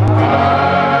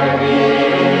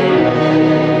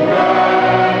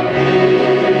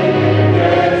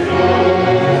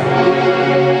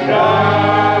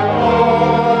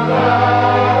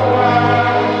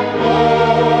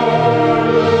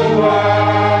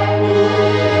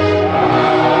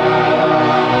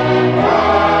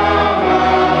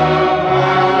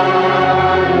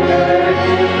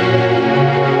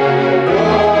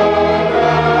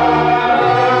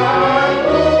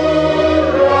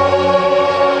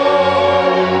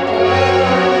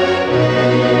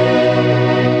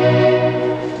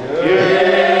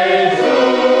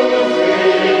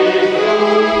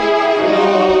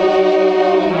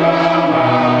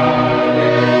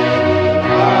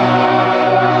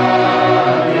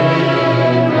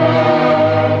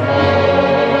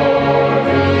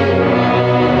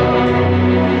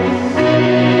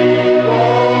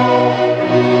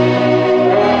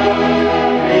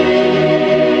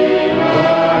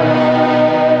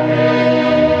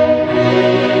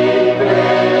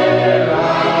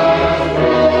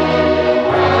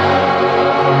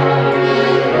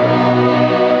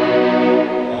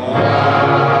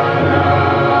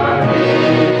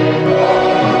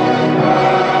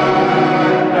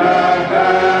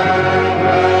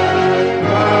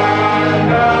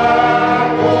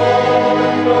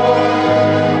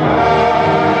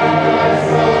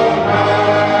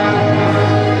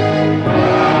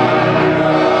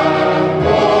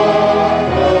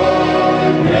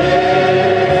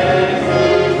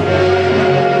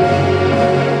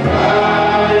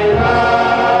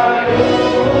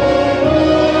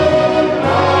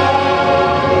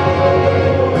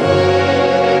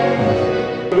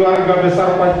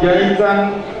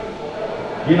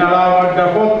 ginalawan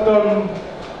dapoton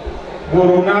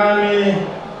guru nami,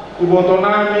 uboto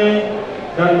nami,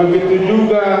 dan begitu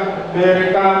juga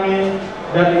bere kami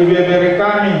dan ibe-bere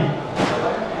kami.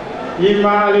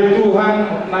 Ima ali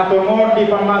Tuhan natonor di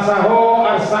pamasaho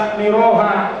arsak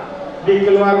niroha di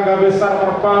keluarga besar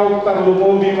Marpaung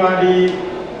terlumumi di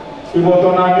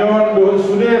iboto namion do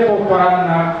sude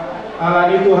poparanna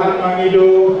alani Tuhan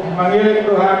mangido mangirik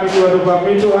Tuhan itu adu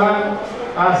pami Tuhan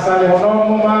asal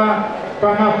honomuma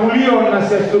pangapulion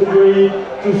nasihat surgui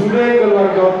susude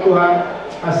keluarga Tuhan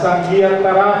asal giat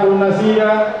taraful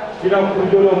nasida tidak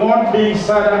perjolo moding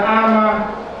sada ama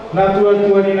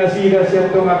natua-tua ni nasida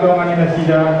siap tonga-tonga ni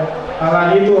nasida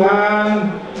alani Tuhan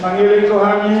mangirik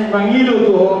Tuhan mangido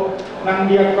tuh nang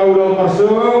dia kaulo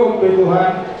masuk ke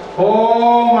Tuhan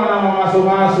oh mana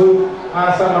masuk-masuk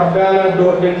asa merdala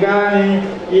do dengani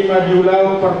ima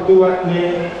diulau pertuat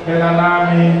ni dengan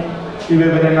nami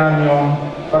ibe-bebe nami om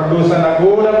perdosa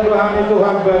nagoda Tuhan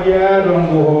Tuhan bagia dong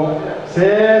boho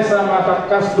sesama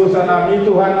takas dosa nami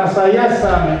Tuhan asaya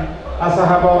sami asa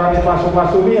haba orang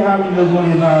pasu-pasu biha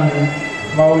minumuli nami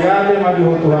mau yade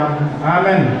madiho Tuhan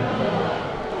amin.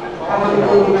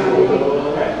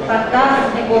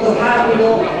 Takas ekonomi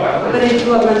do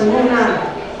perjuangan muna.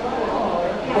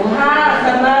 Oha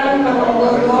saban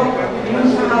panggogo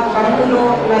usaha kamulo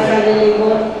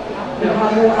nasaliligo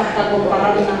kamu ataku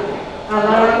parana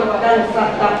alam dan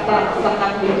sakat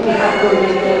itu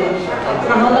hasilnya.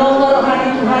 Naholongol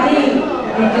hari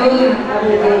dijul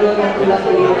kami dulu tulah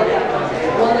tulah.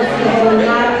 Polisi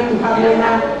hormat itu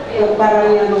hamuna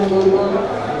keparanya menggulung.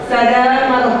 Sadar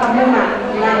malu hamuna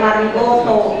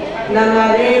namarigoto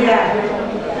namareda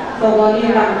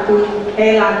pokoknya tu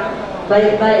Eliap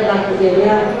baik-baiklah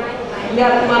kejadian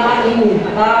lihat mama ini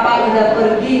bapak udah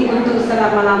pergi untuk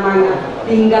selama-lamanya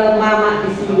tinggal mama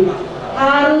di sini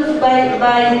harus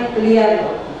baik-baik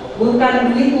lihat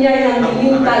bukan duitnya yang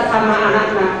diminta sama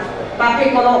anaknya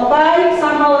tapi kalau baik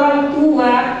sama orang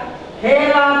tua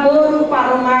hela boru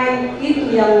parumain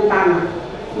itu yang utama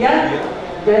ya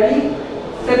jadi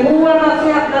semua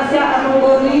nasihat-nasihat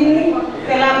Anggoro ini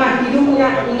selama hidupnya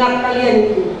ingat kalian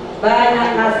itu banyak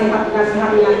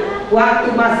nasihat-nasihatnya waktu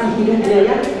masih hidupnya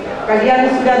ya kalian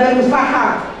sudah berusaha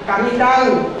kami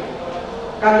tahu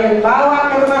kalian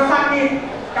bawa ke rumah sakit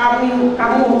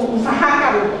kamu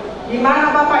usahakan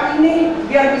gimana bapak ini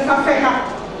biar bisa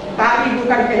sehat tapi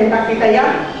bukan kehendak kita ya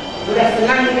sudah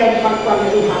senang kita dipantuan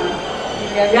Tuhan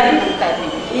jadi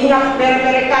ingat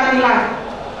bere-bere kami lah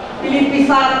Filipi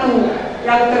 1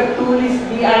 yang tertulis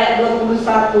di ayat 21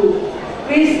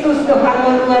 Kristus Tuhan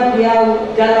luar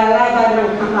jauh jalalaban dan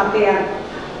kematian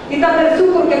kita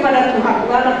bersyukur kepada Tuhan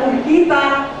walaupun kita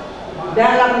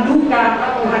dalam duka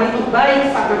Tuhan itu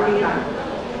baik sama kita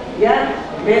ya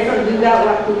besok juga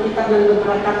waktu kita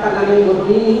memberkatan Anggoro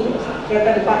ini ke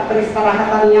tempat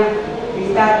peristirahatannya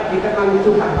bisa ditemani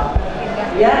Tuhan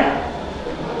ya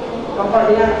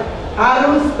pokoknya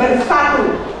harus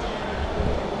bersatu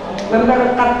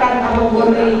memberkatkan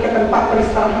Anggoro ini ke tempat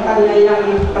peristirahatannya yang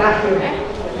terakhir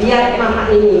lihat mama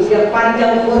ini biar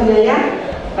panjang umurnya ya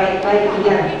baik-baik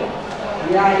dia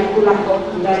ya itulah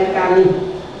dari kami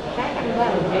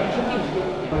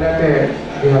Oleh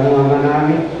dia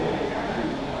mengamanami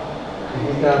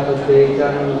kita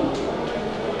berikan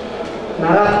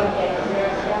narak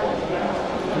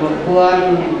membuat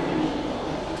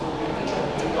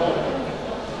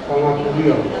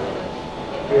pengakuan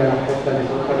biar kita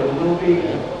disokar menubi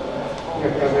ya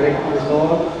kamerek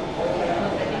besok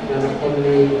dan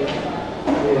kami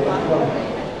berkuat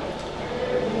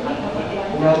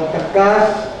nak tekas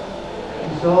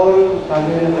sol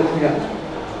kami bersiap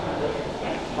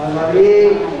hari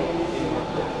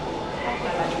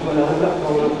mudah-mudahan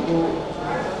kawanku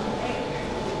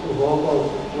bawa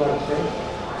kuasa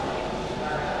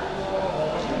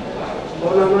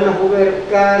mana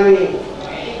kami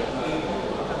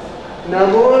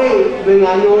naboi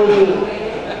menganyoni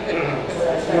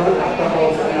non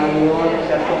atau menganyon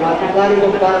satu mati kali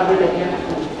berparah bedanya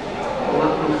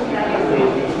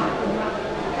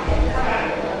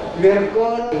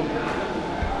berkon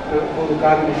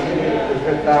bukan di sini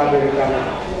beserta mereka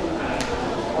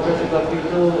oleh sebab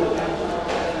itu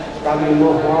kami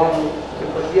mohon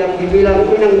seperti yang dibilang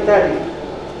Pinang tadi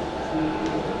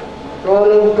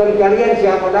kalau bukan kalian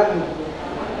siapa lagi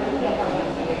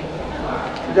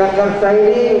Jakarta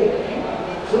ini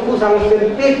sungguh sangat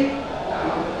sempit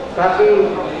tapi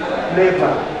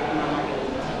lebar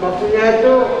maksudnya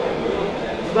itu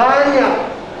banyak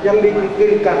yang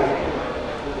dipikirkan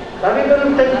tapi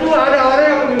belum tentu ada orang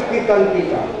yang memikirkan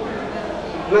kita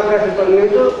maka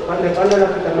seperti itu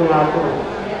pandai-pandailah kita mengatur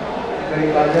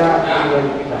daripada tujuan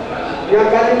kita Yang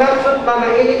kami maksud mama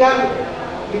ini kan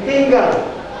ditinggal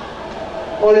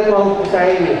oleh bangku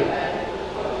saya ini.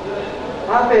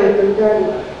 Apa yang terjadi?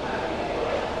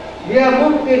 Dia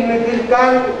mungkin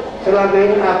mikirkan selama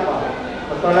ini apa,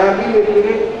 apalagi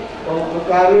mikirin bangku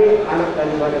kami anak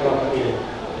daripada bapak ini.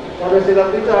 Oleh sebab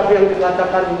itu apa yang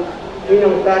dikatakan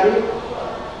Minong tadi,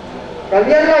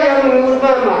 kalianlah yang menghibur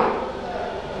mama,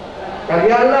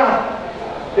 kalianlah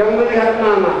yang melihat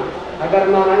mama, agar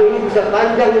mama ini bisa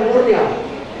panjang umurnya,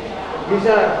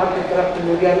 bisa sampai kelak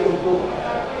kemudian untuk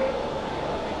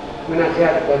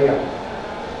menasihati kalian.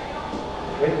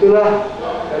 Itulah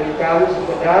dari kami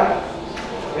sekedar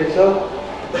besok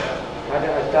ada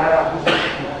acara khusus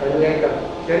penjaga.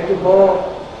 Jadi itu bawa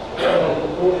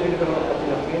buku ini kalau kita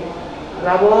bilang,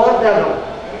 rabot dan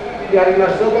dari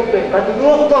masuk ke batu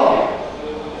dulu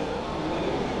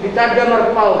ditanda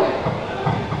Marpaung.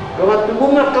 Dengan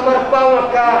tubuhnya ke Marpaung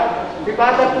maka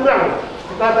dipatah tulang,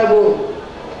 dipatah bulu.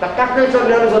 Takatnya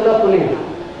saudara-saudara pun ini.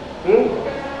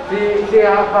 Si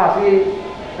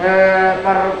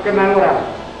Kemanguran.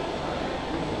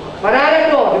 Padahal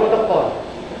itu di Motokon.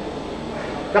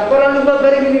 Sekolah lumba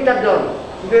dari militar don,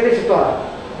 sudah di sekolah.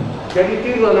 Jadi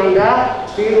tiru mangga,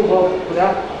 tiru mau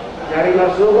sudah dari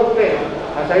masuk ke,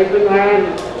 asal itu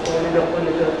main, kalau dokter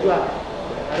itu tua.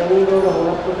 Ada mundur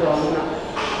orang pun dah mana.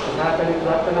 Saat ini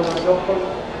keluar nama dokter,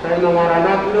 saya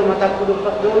mengarana dulu mata kudu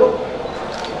dulu.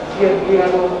 Dia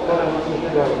orang masih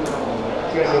tua.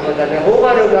 Dia berkata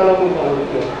ada dalam muka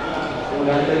itu.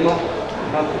 Dan terima,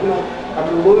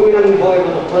 kami bumi yang boy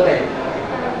untuk protek.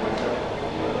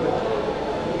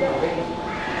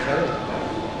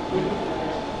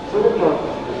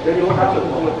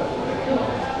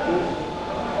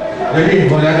 Jadi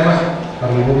boleh ada mas,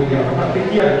 kalau bumi yang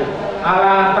Pikiran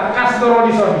ala tekas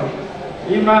dorodison,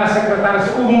 ima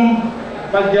sekretaris umum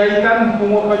Panjaitan,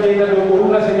 umum Panjaitan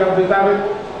 20 sejak ditarik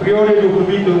periode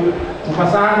 27,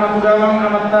 pasangan Matudamang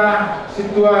Amata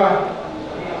Situa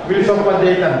Wilson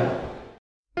Panjaitan.